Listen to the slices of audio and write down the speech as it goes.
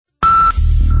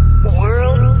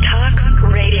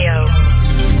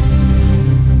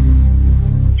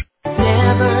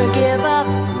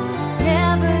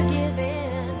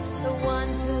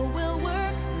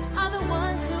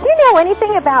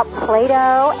Anything about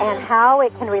Plato and how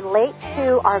it can relate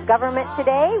to our government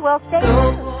today? Well, stay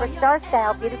tuned for Star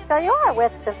Style, Be the Star You Are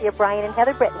with Cynthia Brian and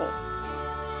Heather Brittany.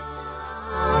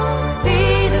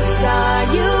 Be the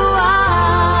star you are.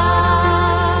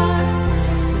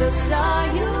 The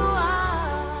star you are.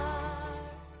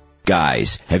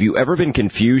 Guys, have you ever been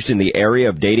confused in the area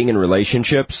of dating and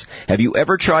relationships? Have you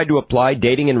ever tried to apply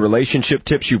dating and relationship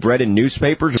tips you've read in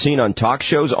newspapers or seen on talk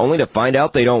shows only to find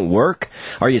out they don't work?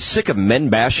 Are you sick of men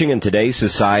bashing in today's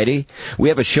society? We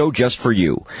have a show just for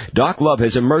you. Doc Love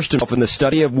has immersed himself in the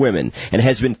study of women and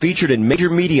has been featured in major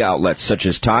media outlets such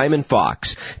as Time and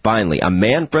Fox. Finally, a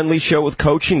man-friendly show with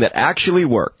coaching that actually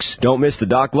works. Don't miss the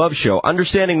Doc Love Show,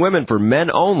 Understanding Women for Men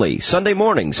Only, Sunday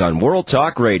mornings on World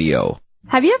Talk Radio.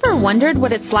 Have you ever wondered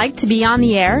what it's like to be on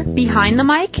the air, behind the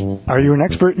mic? Are you an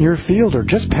expert in your field or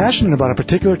just passionate about a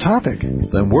particular topic?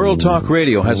 Then World Talk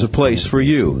Radio has a place for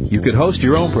you. You could host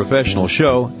your own professional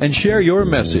show and share your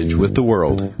message with the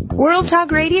world. World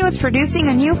Talk Radio is producing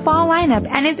a new fall lineup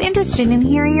and is interested in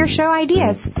hearing your show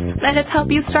ideas. Let us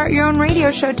help you start your own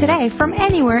radio show today from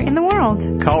anywhere in the world.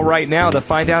 Call right now to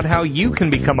find out how you can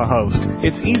become a host.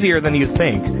 It's easier than you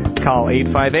think. Call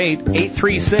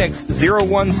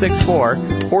 858-836-0164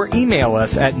 or email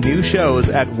us at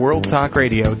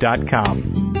newshows@worldtalkradio.com.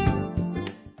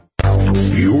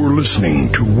 You're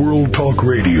listening to World Talk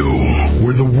Radio,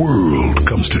 where the world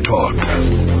comes to talk.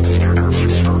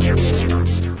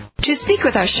 To speak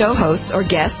with our show hosts or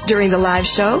guests during the live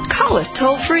show, call us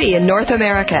toll-free in North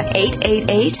America,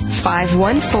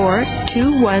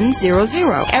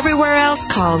 888-514-2100. Everywhere else,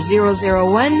 call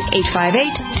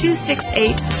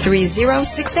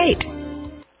 001-858-268-3068.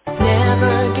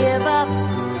 Never give up.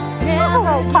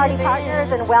 Hello, party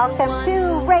partners, and welcome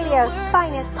to Radio's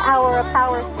finest hour of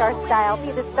Power Star Style.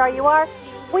 Be the Star You Are.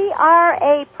 We are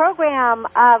a program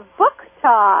of book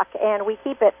talk, and we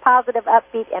keep it positive,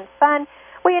 upbeat, and fun.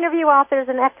 We interview authors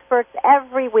and experts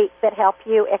every week that help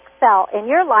you excel in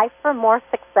your life for more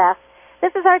success.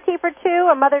 This is our T42,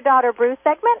 a mother-daughter brew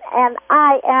segment, and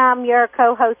I am your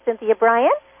co-host, Cynthia Brian.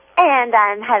 And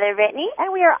I'm Heather Brittany.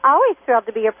 And we are always thrilled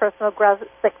to be your personal growth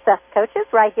success coaches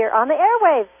right here on the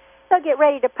airwaves. So get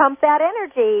ready to pump that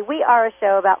energy. We are a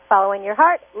show about following your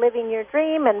heart, living your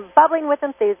dream, and bubbling with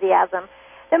enthusiasm.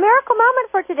 The Miracle Moment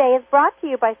for today is brought to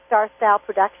you by Star Style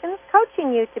Productions,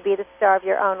 coaching you to be the star of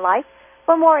your own life.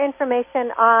 For more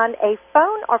information on a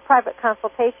phone or private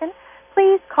consultation,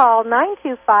 please call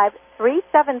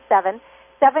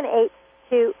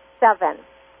 925-377-7827.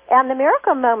 And the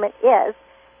Miracle Moment is,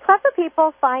 clever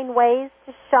people find ways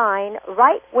to shine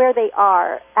right where they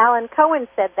are. Alan Cohen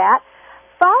said that.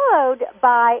 Followed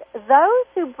by, those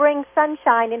who bring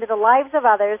sunshine into the lives of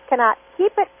others cannot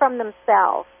keep it from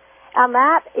themselves. And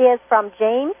that is from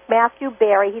James Matthew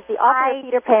Barry. He's the author of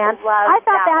Peter Pan. I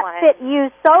thought that fit you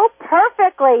so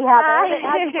perfectly, Heather.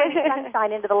 How you bring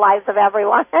sunshine into the lives of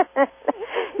everyone.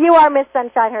 You are Miss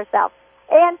Sunshine herself.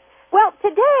 And, well,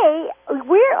 today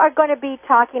we are going to be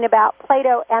talking about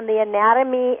Plato and the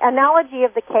analogy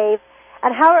of the cave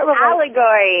and how it relates...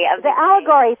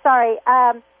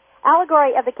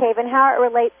 Allegory of the cave and how it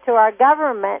relates to our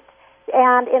government.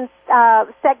 And in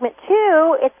segment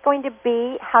 2, it's going to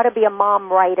be how to be a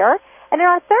mom writer. And in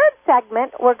our third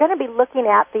segment, we're going to be looking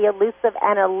at the elusive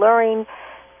and alluring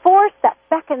force that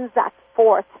beckons us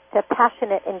forth to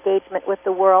passionate engagement with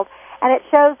the world. And it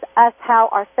shows us how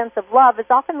our sense of love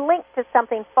is often linked to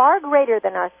something far greater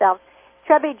than ourselves.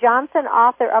 Trebbe Johnson,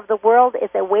 author of The World is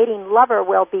a Waiting Lover,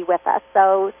 will be with us,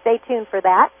 so stay tuned for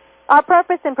that. Our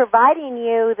purpose in providing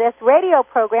you this radio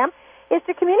program is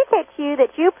to communicate to you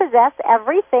that you possess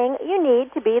everything you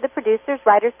need to be the producer,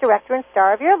 writer, director, and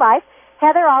star of your life.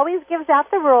 Heather always gives out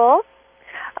the rules.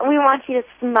 We want you to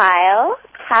smile,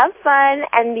 have fun,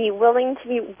 and be willing to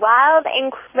be wild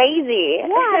and crazy.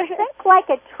 Yeah, think like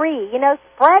a tree. You know,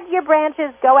 spread your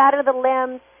branches, go out of the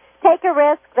limbs, take a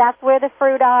risk. That's where the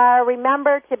fruit are.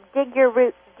 Remember to dig your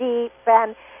roots deep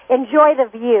and enjoy the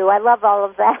view. I love all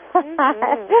of that.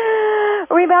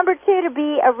 Mm-hmm. Remember, too, to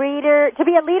be a leader,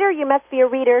 you must be a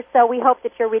reader, so we hope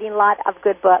that you're reading a lot of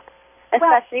good books.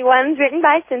 Especially ones written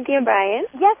by Cynthia Brian.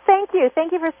 Yes, thank you.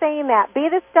 Thank you for saying that. Be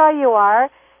the Star You Are,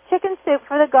 Chicken Soup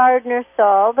for the Gardener's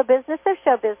Soul, The Business of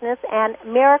Show Business, and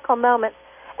Miracle Moments.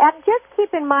 And just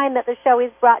keep in mind that the show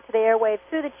is brought to the airwaves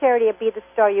through the charity of Be the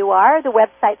Star You Are. The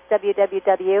website's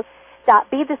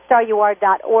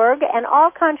www.BeTheStarYouAre.org, and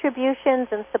all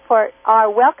contributions and support are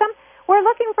welcome. We're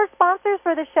looking for sponsors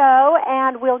for the show,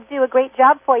 and we'll do a great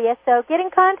job for you. So get in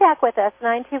contact with us,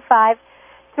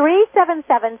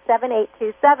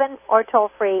 925-377-7827, or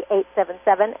toll-free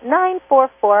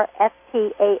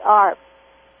 877-944-STAR.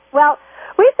 Well,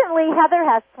 Recently, Heather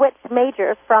has switched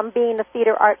majors from being a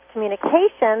theater arts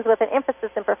communications with an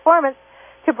emphasis in performance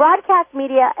to broadcast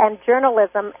media and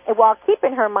journalism while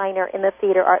keeping her minor in the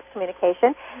theater arts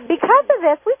communication. Because of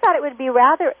this, we thought it would be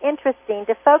rather interesting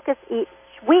to focus each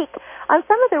week on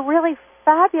some of the really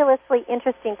fabulously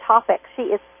interesting topics she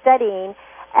is studying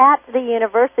at the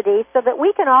university so that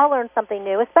we can all learn something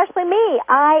new, especially me.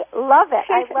 I love it.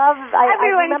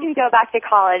 Everyone can go back to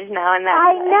college now and then.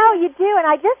 I know, you do. And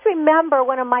I just remember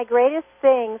one of my greatest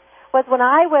things was when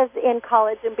I was in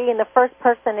college and being the first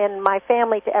person in my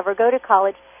family to ever go to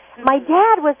college. My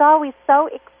dad was always so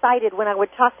excited when I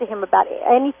would talk to him about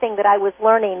anything that I was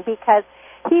learning because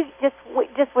he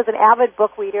just was an avid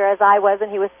book reader as I was,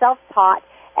 and he was self-taught.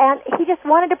 And he just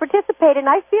wanted to participate, and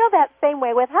I feel that same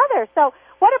way with Heather. So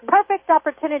what a perfect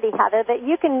opportunity, Heather, that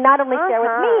you can not only share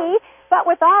with me, but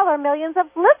with all our millions of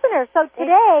listeners. So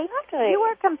today, you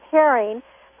are comparing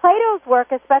Plato's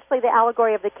work, especially the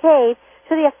allegory of the cave,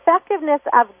 to the effectiveness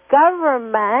of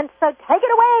government. So take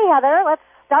it away, Heather. Let's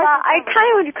start. Well, I kind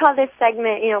of would call this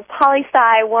segment,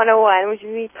 Poli-Sci 101, which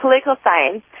would be political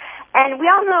science. And we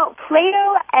all know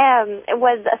Plato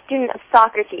was a student of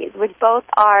Socrates, which both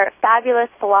are fabulous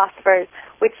philosophers,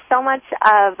 which so much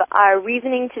of our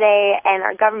reasoning today and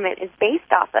our government is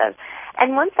based off of.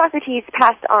 And once Socrates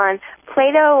passed on,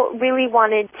 Plato really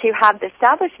wanted to have the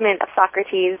establishment of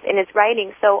Socrates in his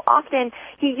writing. So often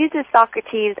he uses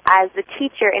Socrates as the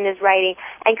teacher in his writing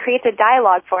and creates a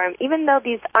dialogue for him, even though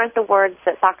these aren't the words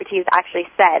that Socrates actually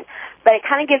said. But it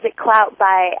kind of gives it clout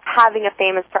by having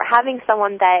having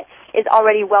someone that is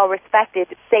already well respected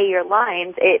say your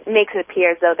lines. It makes it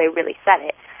appear as though they really said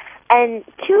it. And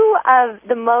two of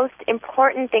the most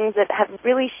important things that have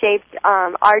really shaped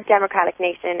our democratic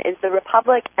nation is the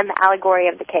Republic and the allegory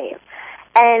of the cave.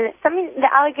 And the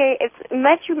allegory, it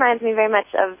much reminds me very much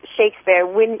of Shakespeare.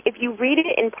 If you read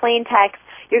it in plain text,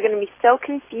 you're going to be so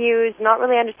confused, not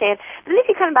really understand. But then if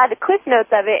you kind of buy the cliff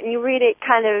notes of it and you read it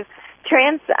kind of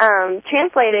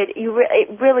translated,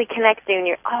 it really connects you, and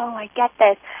you're, I get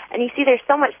this. And you see there's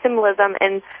so much symbolism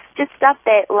and just stuff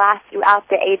that lasts throughout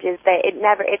the ages that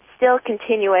it's still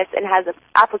continuous and has an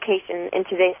application in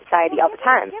today's society all the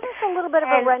time. Give us a little bit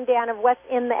of a rundown of what's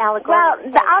in the allegory. Well,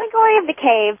 the allegory of the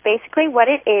cave, basically what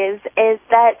it is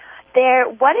that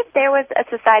what if there was a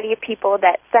society of people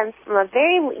that since from a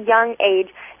very young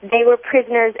age, they were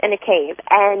prisoners in a cave,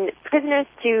 and prisoners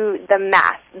to the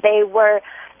mass.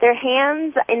 Their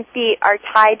hands and feet are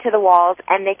tied to the walls,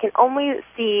 and they can only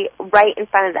see right in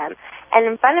front of them.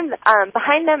 And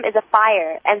behind them is a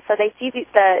fire, and so they see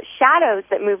the shadows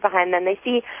that move behind them. They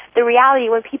see the reality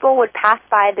when people would pass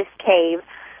by this cave.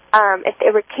 If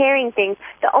they were carrying things,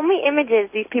 the only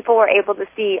images these people were able to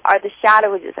see are the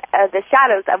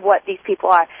shadows of what these people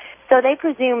are. So they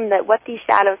presume that what these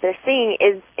shadows are seeing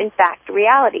is, in fact,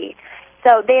 reality.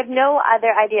 So they have no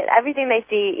other idea. Everything they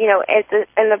see, is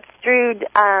an abstruse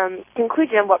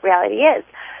conclusion of what reality is.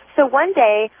 So one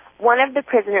day, what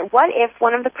if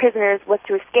one of the prisoners was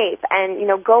to escape and,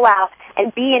 go out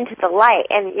and be into the light?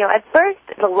 And, at first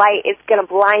the light is going to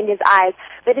blind his eyes,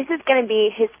 but this is going to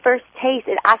be his first taste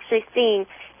at actually seeing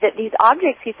that these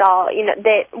objects he saw,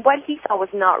 that what he saw was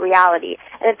not reality,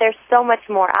 and that there's so much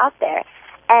more out there.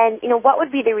 And, what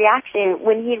would be the reaction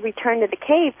when he'd return to the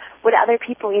cave? Would other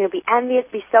people, be envious,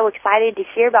 be so excited to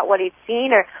hear about what he'd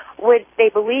seen, or would they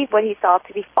believe what he saw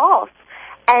to be false?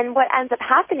 And what ends up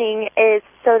happening is,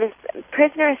 so this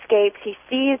prisoner escapes, he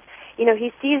sees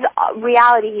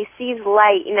reality, he sees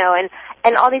light,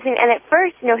 and all these things. And at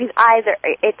first, his eyes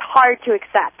it's hard to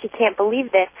accept. He can't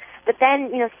believe this. But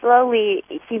then, slowly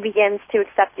he begins to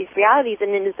accept these realities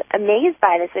and is amazed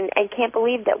by this and can't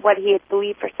believe that what he had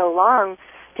believed for so long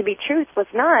to be truth was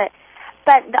not.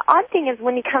 But the odd thing is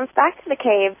when he comes back to the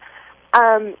cave,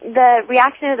 the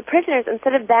reaction of the prisoners,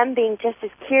 instead of them being just as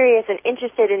curious and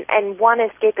interested and want to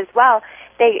escape as well,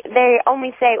 they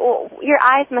only say, well, your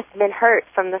eyes must have been hurt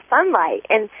from the sunlight.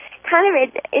 And kind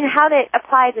of in how that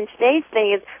applies in today's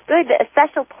thing is really the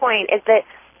essential point is that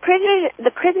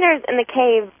the prisoners in the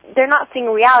cave, they're not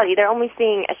seeing reality. They're only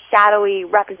seeing a shadowy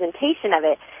representation of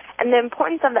it. And the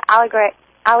importance of the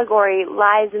allegory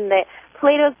lies in that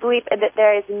Plato's belief that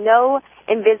there is no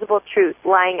invisible truth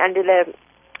lying under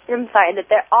that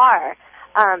there are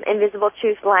invisible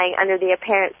truths lying under the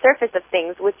apparent surface of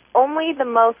things, which only the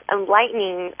most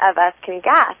enlightening of us can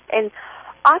grasp. And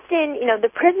often, the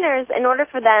prisoners, in order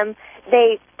for them,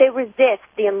 they resist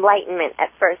the enlightenment at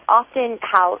first. Often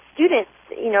how students,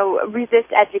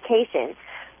 resist education.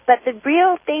 But the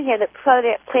real thing here that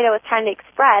Plato is trying to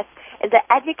express is that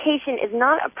education is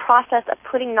not a process of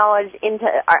putting knowledge into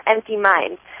our empty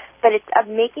minds. but it's of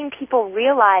making people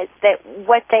realize that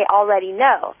what they already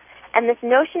know. And this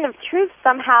notion of truth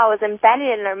somehow is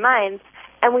embedded in our minds,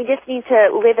 and we just need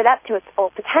to live it up to its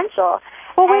full potential.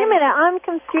 Well, wait a minute. I'm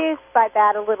confused by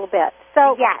that a little bit.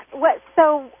 So, yes.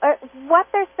 What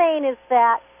they're saying is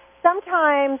that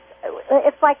sometimes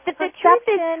it's like the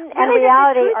perception and really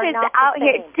reality the truth are is not out the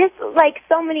here. same. Just like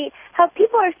so many, how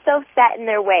people are so set in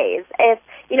their ways. If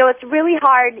it's really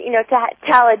hard, to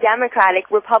tell a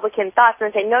Democratic Republican thoughts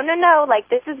and say, no, like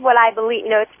this is what I believe.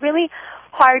 It's really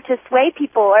hard to sway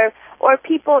people or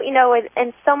people,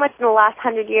 and so much in the last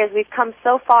 100 years we've come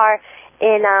so far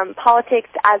in politics,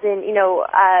 as in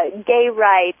gay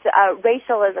rights,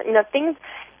 racialism, things.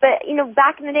 But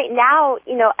back in the day, now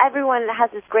everyone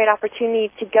has this great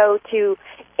opportunity to go to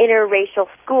interracial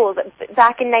schools.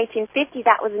 Back in 1950,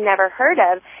 that was never heard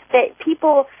of. That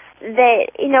people that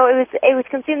it was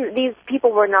considered that these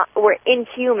people were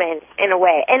inhuman in a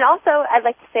way. And also, I'd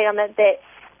like to say on that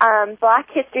Black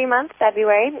History Month,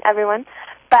 February, everyone.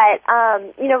 But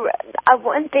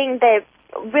one thing that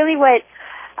really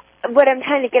what I'm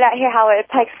trying to get at here, how it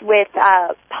affects with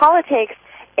politics,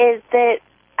 is that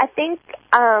I think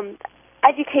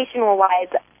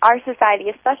educational-wise, our society,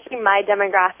 especially my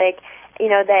demographic,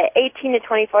 the 18 to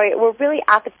 24, we're really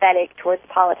apathetic towards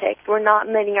politics. We're not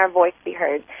letting our voice be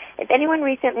heard. If anyone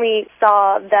recently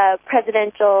saw the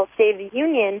presidential State of the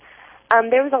Union,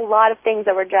 there was a lot of things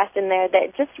that were addressed in there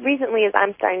that just recently, as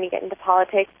I'm starting to get into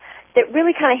politics, that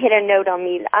really kind of hit a note on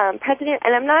me. President,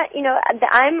 and I'm not,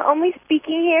 I'm only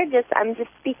speaking here, I'm just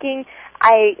speaking.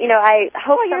 I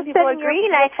hope some people agree,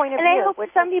 and I hope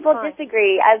some people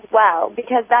disagree as well,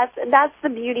 because that's the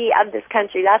beauty of this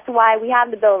country. That's why we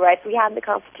have the Bill of Rights, we have the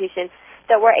Constitution,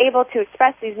 that we're able to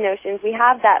express these notions. We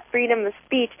have that freedom of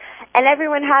speech, and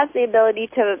everyone has the ability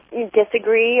to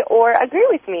disagree or agree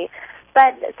with me.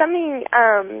 But something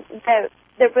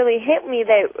that really hit me,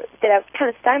 that I was kind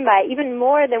of stunned by, even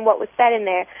more than what was said in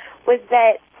there, was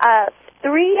that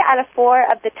 3 out of 4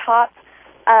 of the top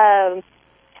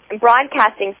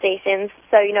broadcasting stations,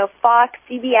 so Fox,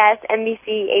 CBS,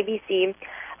 NBC, ABC,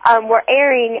 were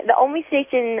airing. The only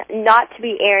station not to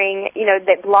be airing,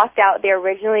 that blocked out their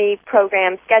originally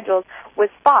programmed schedules, was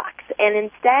Fox. And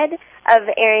instead of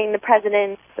airing the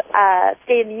president's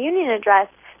State of the Union address,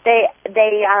 they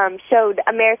showed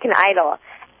American Idol.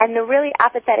 And the really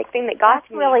apathetic thing that got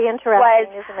to me really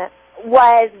interesting, isn't it?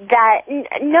 Was that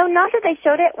not that they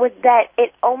showed it, was that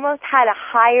it almost had a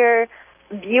higher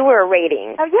viewer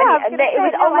rating. Oh yeah, it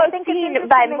was almost seen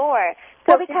by more.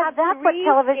 So because that's what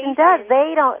television does.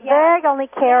 They only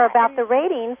care about the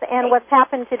ratings, and what's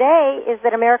happened today is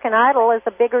that American Idol is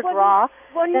a bigger draw.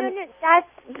 Well, no, that's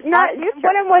not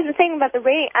what I wasn't saying about the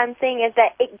rating. I'm saying is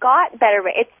that it got better.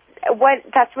 It's what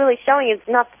that's really showing is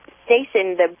not the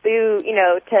station, the boo,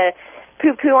 to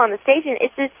poo-poo on the station.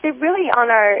 It's just really on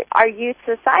our youth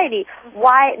society.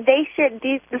 Why they should,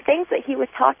 the things that he was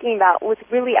talking about was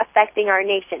really affecting our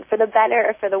nation, for the better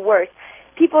or for the worse.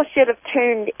 People should have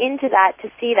turned into that to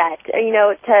see that,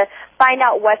 to find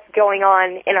out what's going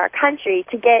on in our country,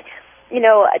 to get,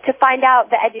 to find out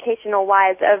the educational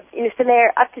wise of, so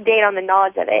they're up to date on the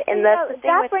knowledge of it. And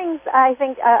that brings, I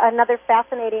think, another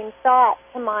fascinating thought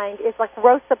to mind is like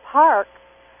Rosa Parks.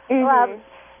 Mm-hmm.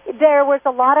 There was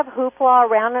a lot of hoopla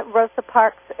around Rosa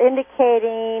Parks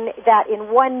indicating that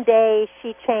in one day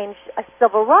she changed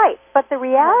civil rights. But the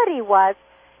reality was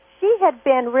she had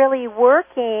been really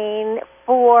working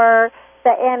for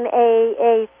the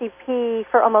NAACP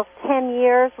for almost 10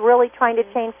 years, really trying to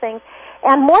change things.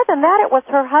 And more than that, it was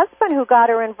her husband who got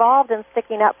her involved in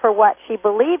sticking up for what she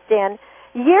believed in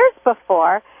years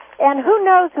before. And who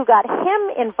knows who got him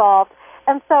involved.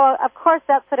 And so, of course,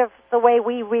 that's sort of the way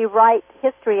we rewrite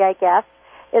history, I guess,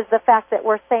 is the fact that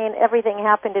we're saying everything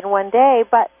happened in one day,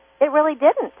 but it really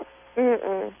didn't.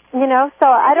 Mm-mm. So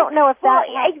I don't know if that...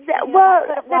 Well,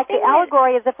 the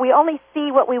allegory is if we only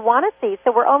see what we want to see,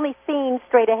 so we're only seeing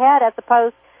straight ahead as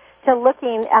opposed to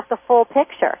looking at the full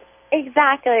picture.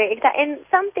 Exactly. And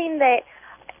something that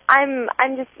I'm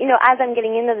just, as I'm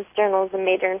getting into this journalism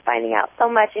major and finding out so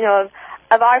much,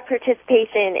 of our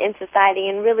participation in society,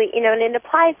 and really, and it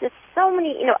applies to so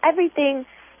many, everything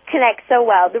connects so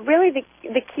well. The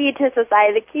key to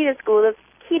society, the key to school, the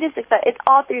key to success, it's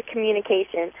all through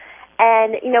communication.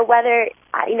 And, whether,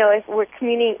 if we're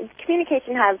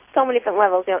communication has so many different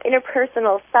levels,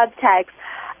 interpersonal, subtext,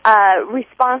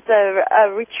 responsive,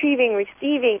 retrieving,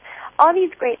 receiving, all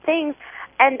these great things.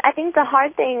 And I think the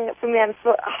hard thing for me, I'm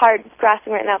so hard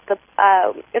grasping right now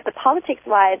at the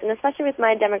politics-wise, and especially with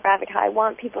my demographic, how I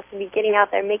want people to be getting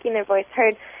out there, making their voice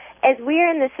heard, is we're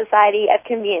in this society of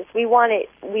convenience. We want it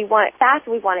fast,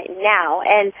 we want it now.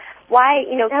 And why,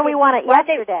 And we want it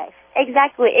yesterday.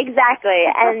 Exactly.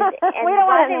 And we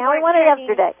don't want it now. We want it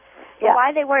yesterday. Yeah.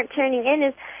 Why they weren't turning in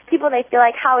is people, they feel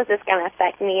like, how is this going to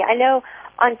affect me? I know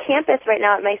on campus right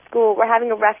now at my school, we're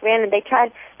having a referendum. They're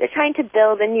trying to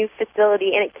build a new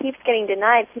facility, and it keeps getting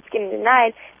denied,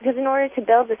 because in order to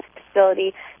build this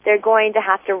facility, they're going to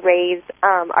have to raise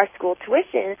our school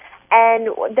tuition. And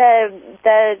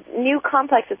the new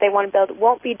complex that they want to build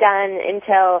won't be done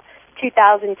until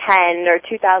 2010 or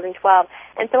 2012.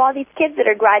 And so all these kids that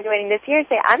are graduating this year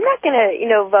say, I'm not going to,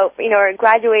 vote, or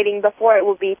graduating before it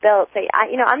will be built, say,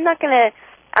 I'm not going to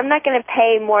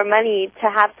pay more money to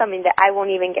have something that I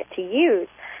won't even get to use.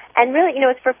 And really,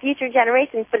 it's for future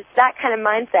generations, but it's that kind of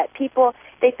mindset. People,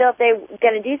 they feel if they're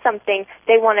going to do something,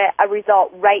 they want a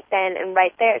result right then and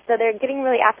right there. So they're getting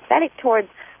really apathetic towards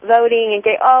voting and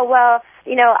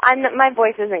my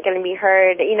voice isn't going to be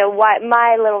heard.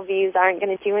 My little views aren't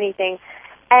going to do anything.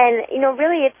 And,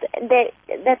 really it's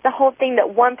that's the whole thing,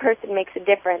 that one person makes a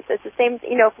difference. It's the same,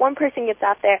 if one person gets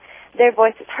out there, their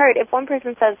voice is heard. If one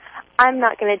person says, I'm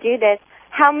not going to do this,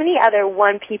 how many other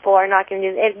one people are not going to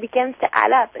do this? It begins to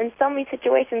add up. In so many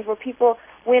situations where people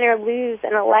win or lose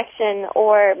an election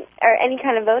or any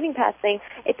kind of voting pass thing,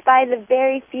 it's by the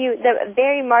very few, the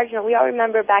very marginal. We all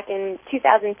remember back in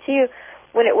 2002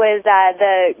 when it was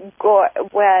the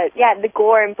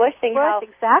Gore and Bush thing. Bush,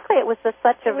 exactly. It was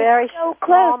such a very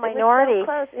small minority. It was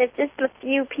so close, and it's just a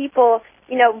few people.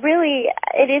 Really,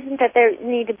 it isn't that they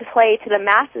need to play to the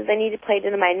masses. They need to play to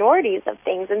the minorities of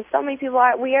things. And so many people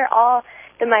we are all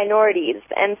the minorities.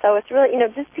 And so it's really,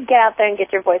 just to get out there and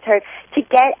get your voice heard, to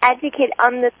get educated.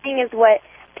 The thing is what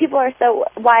people are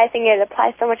why I think it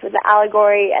applies so much with the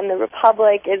allegory and the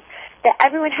Republic is that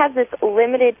everyone has this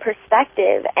limited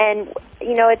perspective, and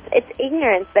it's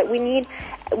ignorance that we need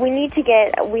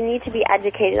to be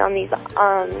educated on these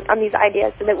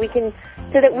ideas so that we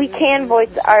can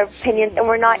voice our opinions and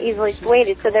we're not easily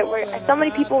swayed. So that so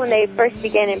many people, when they first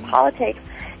begin in politics,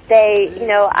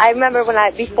 I remember when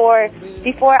before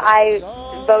I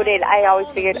voted, I always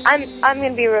figured I'm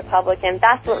going to be a Republican.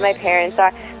 That's what my parents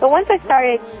are. But once I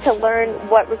started to learn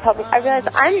what Republican, I realized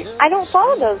I don't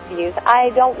follow those views. I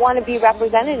don't want to be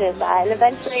represented as that. And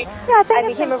eventually, I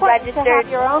became a registered. To have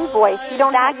your own voice. You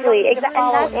don't exactly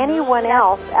follow anyone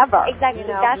else ever. Exactly.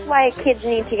 That's why kids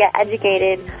need to get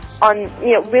educated on,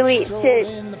 really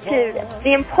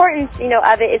the importance,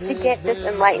 of it is to get this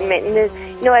enlightenment. And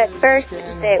at first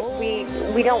that we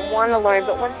don't want to learn,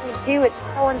 but once we do, it's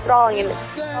so enthralling and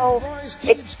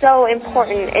it's so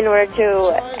important in order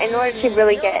to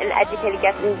really get an educated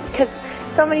guess. Because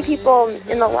so many people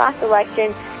in the last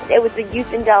election, it was the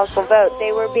evangelical vote.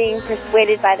 They were being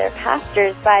persuaded by their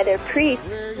pastors, by their priests,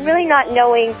 really not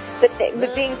knowing, but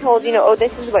being told,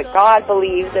 this is what God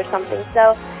believes or something.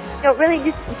 So, really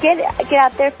just get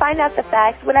out there, find out the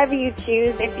facts, whatever you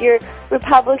choose. If you're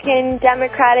Republican,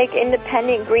 Democratic,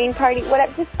 Independent, Green Party,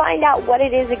 whatever, just find out what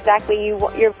it is exactly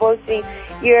you're voicing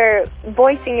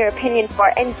your opinion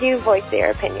for, and do voice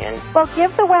your opinion. Well,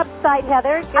 give the website,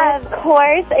 Heather. Of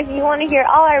course, if you want to hear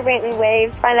all our rant and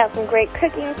waves, find out some great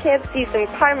cooking tips, see some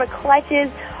karma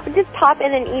clutches, or just pop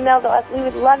in an email to us. We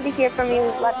would love to hear from you.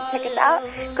 We'd love to check us out.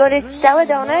 Go to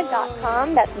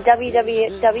stelladonna.com. That's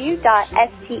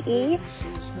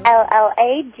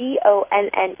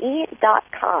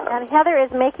www.stelladonne.com. And Heather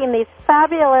is making these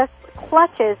fabulous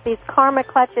clutches, these karma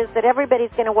clutches that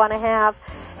everybody's going to want to have.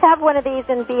 Have one of these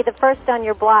and be the first on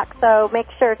your block, so make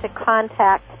sure to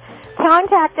contact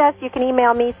us. You can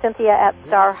email me, Cynthia, at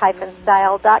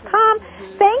star-style.com.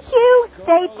 Thank you.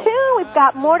 Stay tuned. We've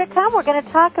got more to come. We're going to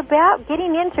talk about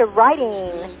getting into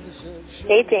writing.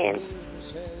 Stay tuned.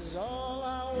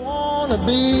 I want to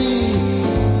be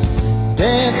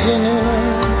dancing in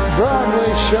a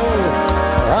Broadway show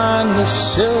on the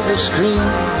silver screen.